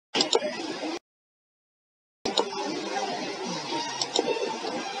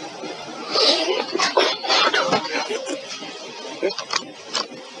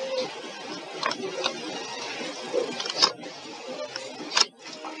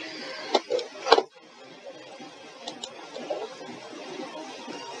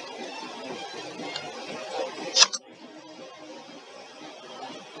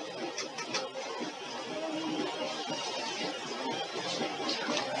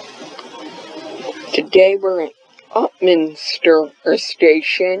Today we're at Upminster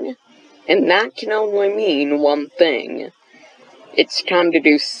Station, and that can only mean one thing. It's time to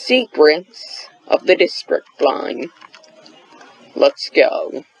do secrets of the district line. Let's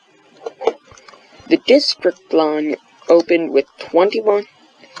go. The district line opened with 21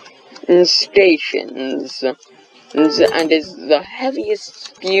 stations, and is the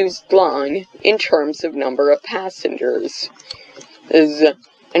heaviest used line in terms of number of passengers.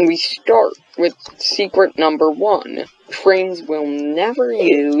 And we start with secret number 1. Trains will never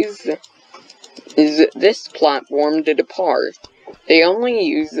use this platform to depart. They only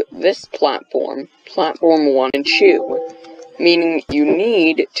use this platform, platform 1 and 2, meaning you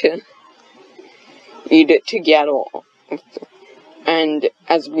need to get off. And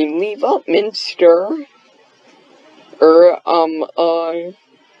as we leave Upminster,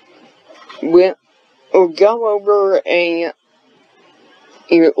 we'll go over a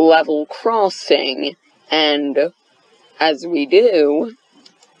level crossing, and as we do,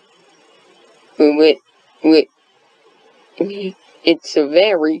 it's a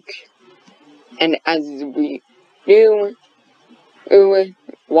very, and as we do,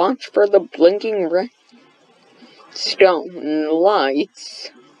 watch for the blinking redstone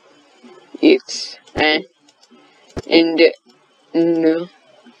lights. And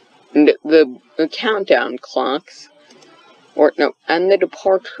the countdown clocks, and the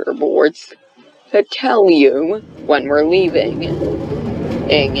departure boards that tell you when we're leaving.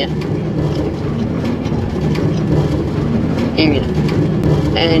 And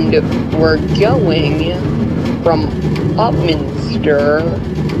we're going from Upminster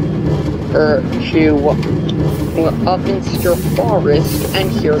to Upminster Forest,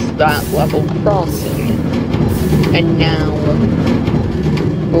 and here's that level crossing. And now,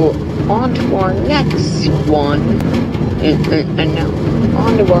 on to our next one, and now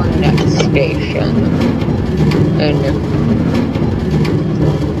on to our next station, and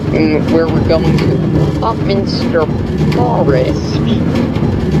where we're going to Upminster Forest.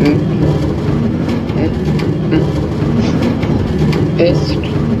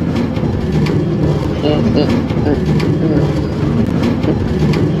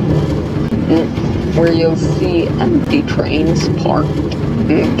 Where you'll see empty trains parked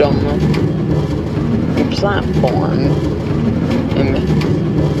on the platform.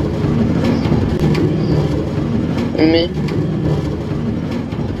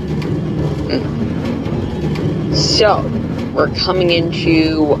 So, we're coming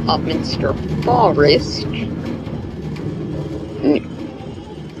into Upminster Forest.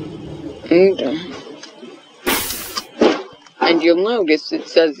 And you'll notice it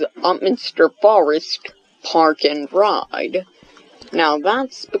says Upminster Forest Park and Ride. Now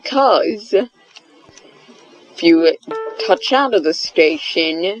that's because if you touch out of the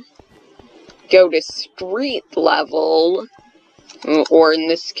station, go to street level, or in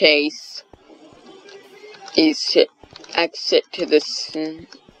this case, is exit the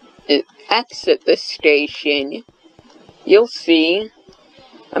station, you'll see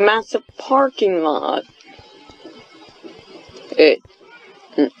a massive parking lot.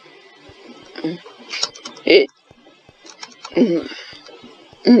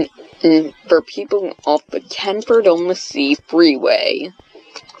 For people off the Tenford-on-the-Sea freeway.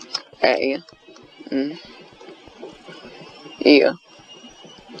 Yeah.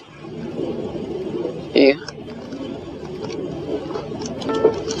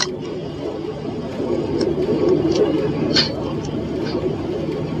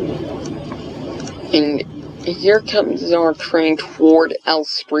 And here comes our train toward L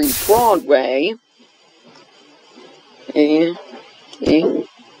Street Broadway. And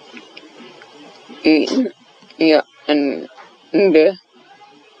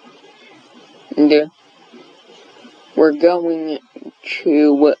we're going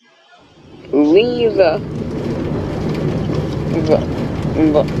to leave the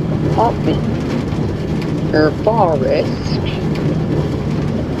forest,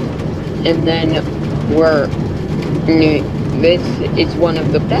 and then this is one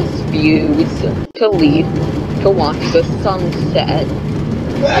of the best views to watch the sunset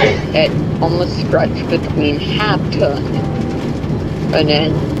on the stretch between Hampton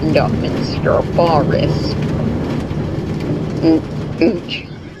and Upminster Forest.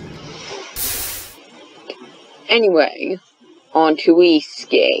 Anyway, on to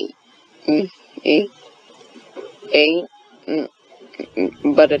Eastgate.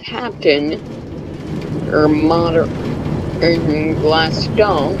 But at Hampton, modern glass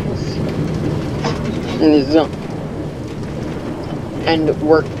domes, and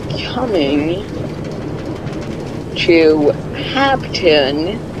we're coming to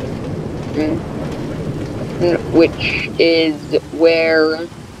Hampton which is where,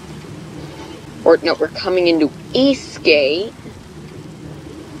 or no, we're coming into Eastgate,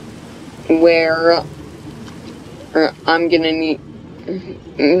 where I'm gonna need,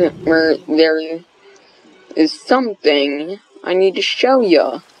 where there is something I need to show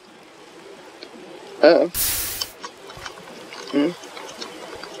you.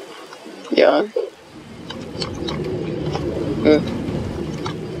 Yeah.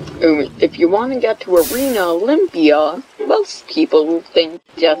 If you want to get to Arena Olympia, most people think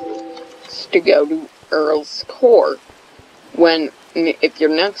just to go to Earl's Court. If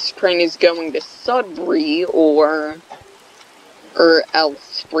your next train is going to Sudbury or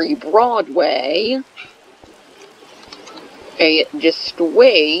Elstree Broadway, just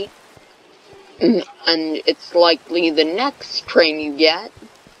wait, and it's likely the next train you get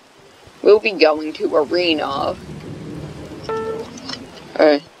will be going to Arena.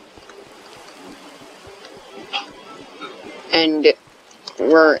 And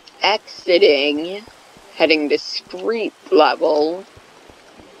we're exiting, heading to street level,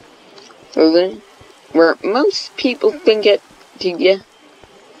 where most people think it to get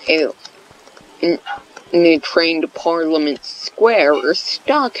a train to Parliament Square or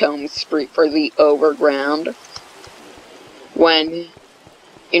Stockholm Street for the overground, when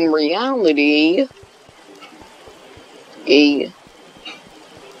in reality,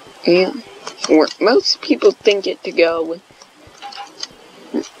 where most people think it to go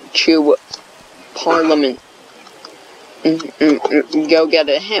to Parliament, go get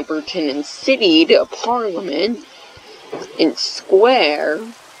a Hamilton and City to Parliament in Square,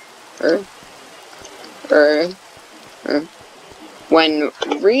 when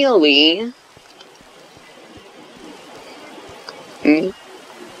really, you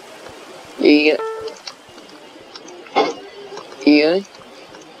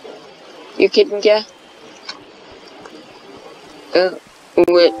can get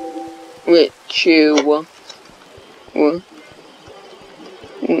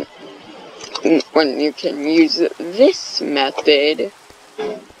when you can use this method,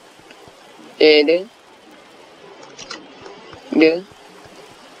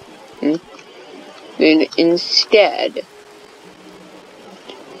 instead.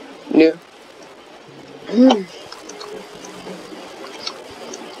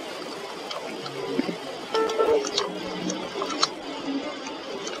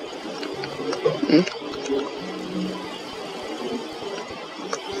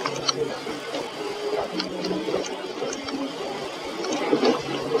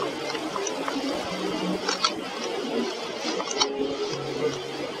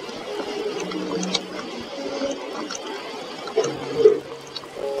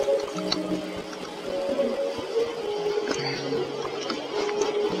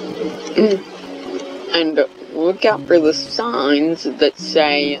 And look out for the signs that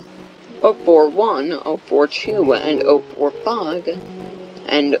say 041, 042, and 045,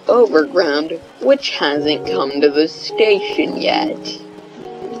 and Overground, which hasn't come to the station yet.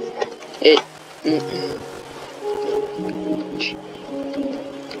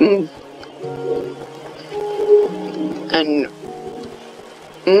 And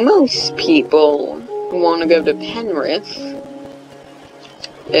most people want to go to Penrith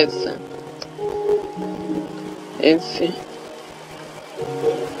if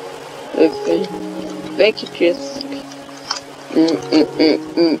they could just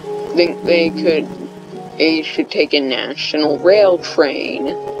think they should take a national rail train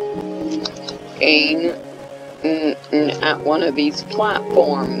at one of these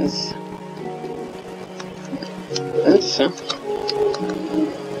platforms. So,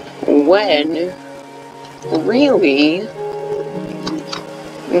 when really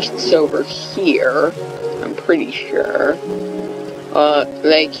it's over here, I'm pretty sure,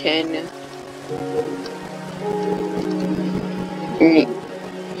 they can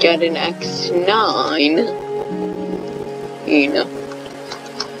get an X9,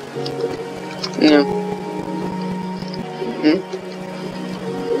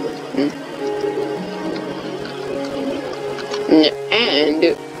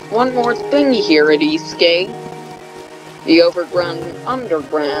 And one more thing here at Eastgate, the Overground and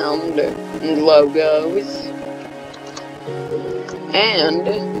Underground logos, and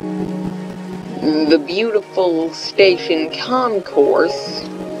the beautiful station concourse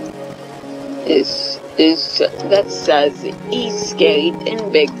that says Eastgate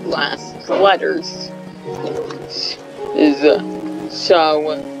in big glass letters.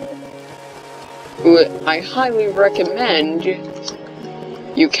 So I highly recommend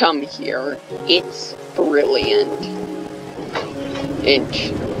you come here. It's brilliant.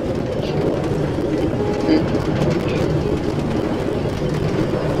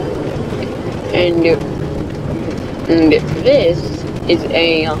 And this is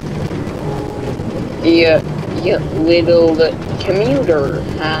a little commuter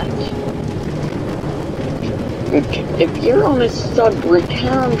hat. If you're on a Sudbury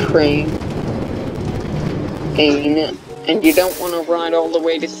town train and you don't want to ride all the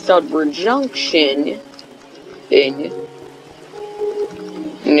way to Sudbury Junction, then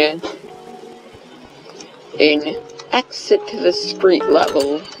exit to the street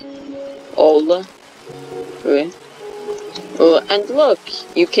level. And look,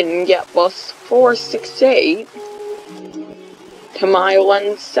 you can get bus 468 to Mile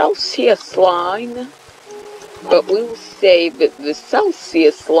End Celsius line. But we'll save the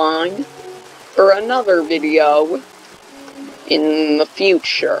Celsius line for another video in the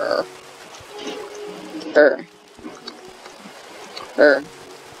future.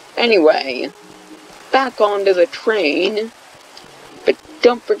 Anyway, back onto the train. But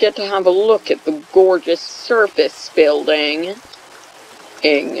don't forget to have a look at the gorgeous surface building.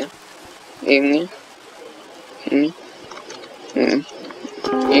 And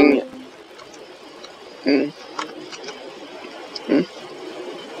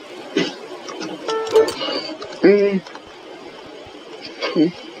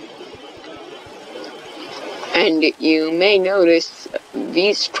you may notice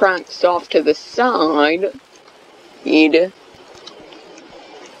these tracks off to the side,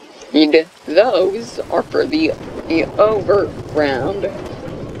 those are for the overground.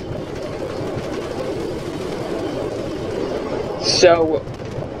 So,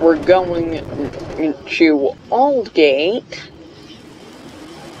 we're going to Aldgate.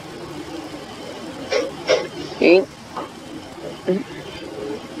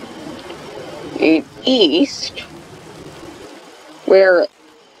 East, where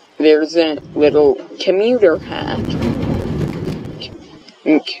there's a little commuter hat,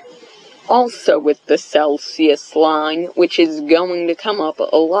 also with the Celsius line, which is going to come up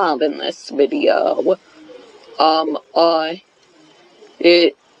a lot in this video.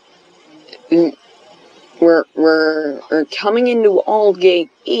 We're coming into Aldgate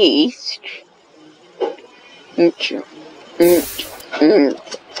East.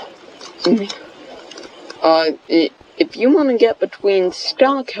 If you want to get between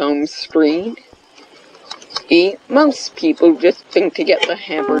Stockholm Street, most people just think to get the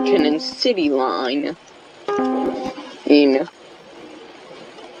Haverton and City line.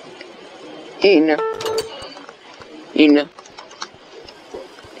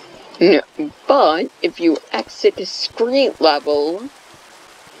 But if you exit to street level,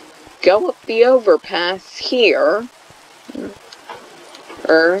 go up the overpass here, and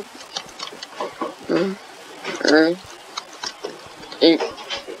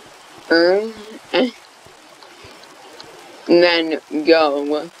then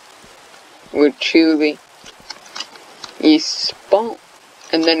go to the spot,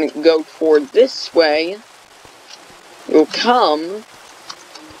 and then go toward this way. You'll come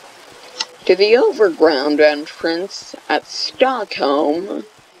to the overground entrance at Stockholm,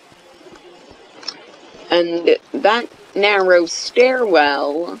 and that narrow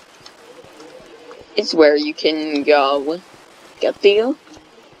stairwell is where you can go get the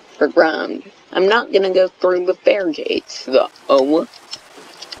overground. I'm not gonna go through the fair gates though.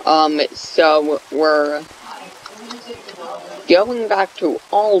 So we're going back to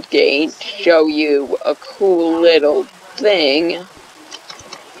Aldgate to show you a cool little thing.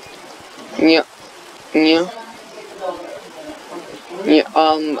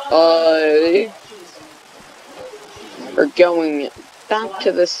 We're going back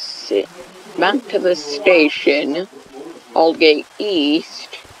to the station, Aldgate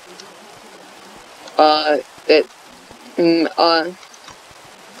East.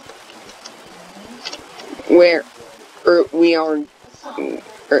 Where we are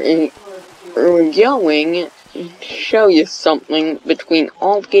we're going to show you something between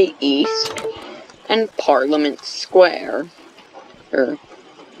Aldgate East and Parliament Square. You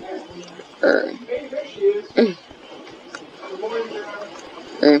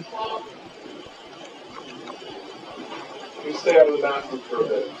stay out of the bathroom for a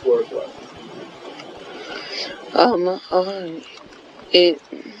bit. Floor's wet.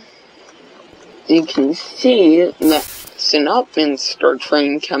 You can see that's an Upminster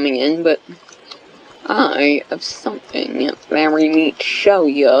train coming in, but I have something very neat to show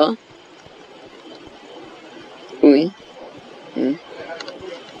you.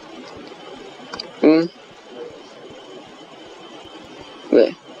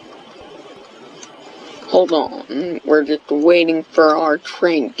 Hold on, we're just waiting for our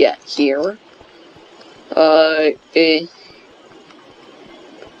train to get here. I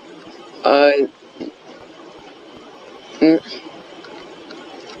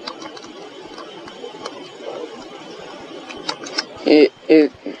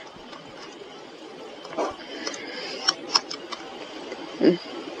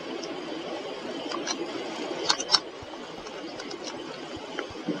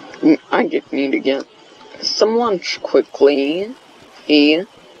just need to get some lunch quickly.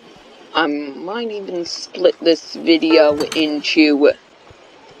 I might even split this video into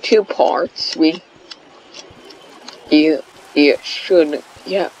 2 parts. You should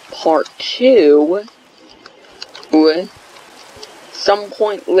get part 2 some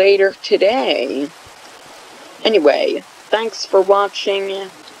point later today. Anyway, thanks for watching.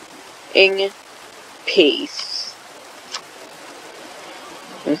 Peace.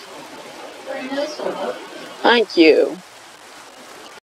 Thank you.